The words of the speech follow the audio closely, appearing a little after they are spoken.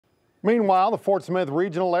Meanwhile, the Fort Smith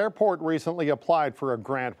Regional Airport recently applied for a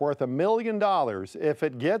grant worth $1 million. If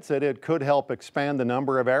it gets it, it could help expand the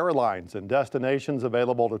number of airlines and destinations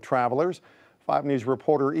available to travelers. 5 News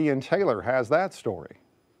reporter Ian Taylor has that story.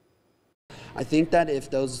 I think that if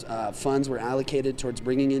those funds were allocated towards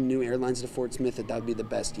bringing in new airlines to Fort Smith, that would be the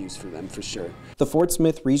best use for them, for sure. The Fort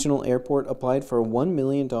Smith Regional Airport applied for a $1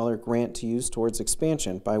 million grant to use towards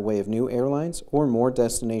expansion by way of new airlines or more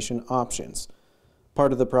destination options.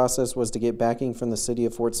 Part of the process was to get backing from the city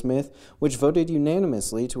of Fort Smith, which voted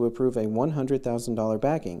unanimously to approve a $100,000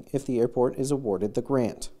 backing if the airport is awarded the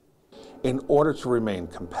grant. In order to remain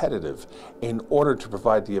competitive, in order to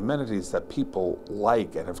provide the amenities that people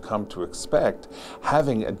like and have come to expect,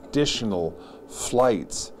 having additional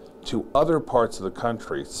flights to other parts of the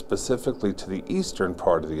country, specifically to the eastern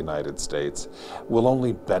part of the United States, will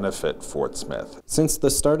only benefit Fort Smith. Since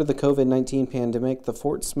the start of the COVID-19 pandemic, the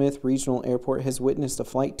Fort Smith Regional Airport has witnessed a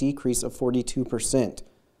flight decrease of 42%,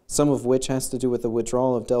 some of which has to do with the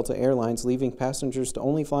withdrawal of Delta Airlines, leaving passengers to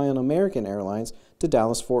only fly on American Airlines to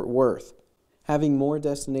Dallas-Fort Worth. Having more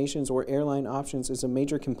destinations or airline options is a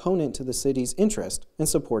major component to the city's interest in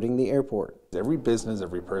supporting the airport. Every business,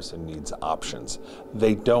 every person needs options.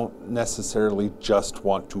 They don't necessarily just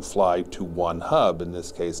want to fly to one hub, in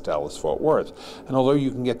this case Dallas-Fort Worth. And although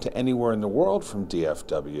you can get to anywhere in the world from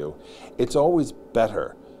DFW, it's always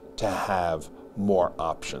better to have more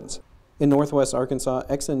options. In Northwest Arkansas,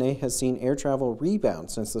 XNA has seen air travel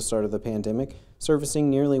rebound since the start of the pandemic,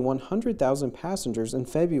 servicing nearly 100,000 passengers in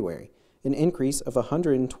February, an increase of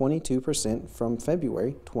 122% from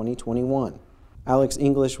February 2021. Alex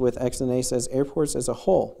English with XNA says airports as a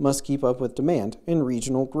whole must keep up with demand and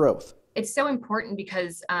regional growth. It's so important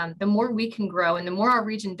because the more we can grow and the more our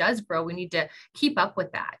region does grow, we need to keep up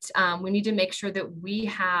with that. We need to make sure that we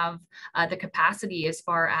have the capacity as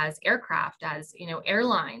far as aircraft, as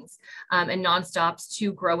airlines and nonstops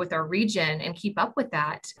to grow with our region and keep up with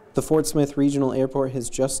that. The Fort Smith Regional Airport has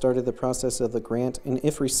just started the process of the grant, and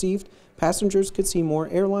if received, passengers could see more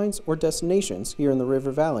airlines or destinations here in the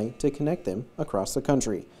River Valley to connect them across the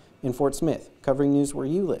country. In Fort Smith, covering news where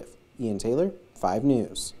you live, Ian Taylor, 5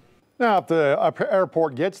 News. Now, if the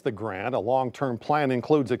airport gets the grant, a long-term plan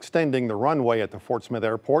includes extending the runway at the Fort Smith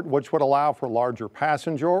Airport, which would allow for larger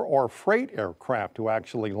passenger or freight aircraft to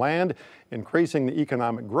actually land, increasing the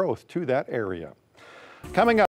economic growth to that area. Coming up.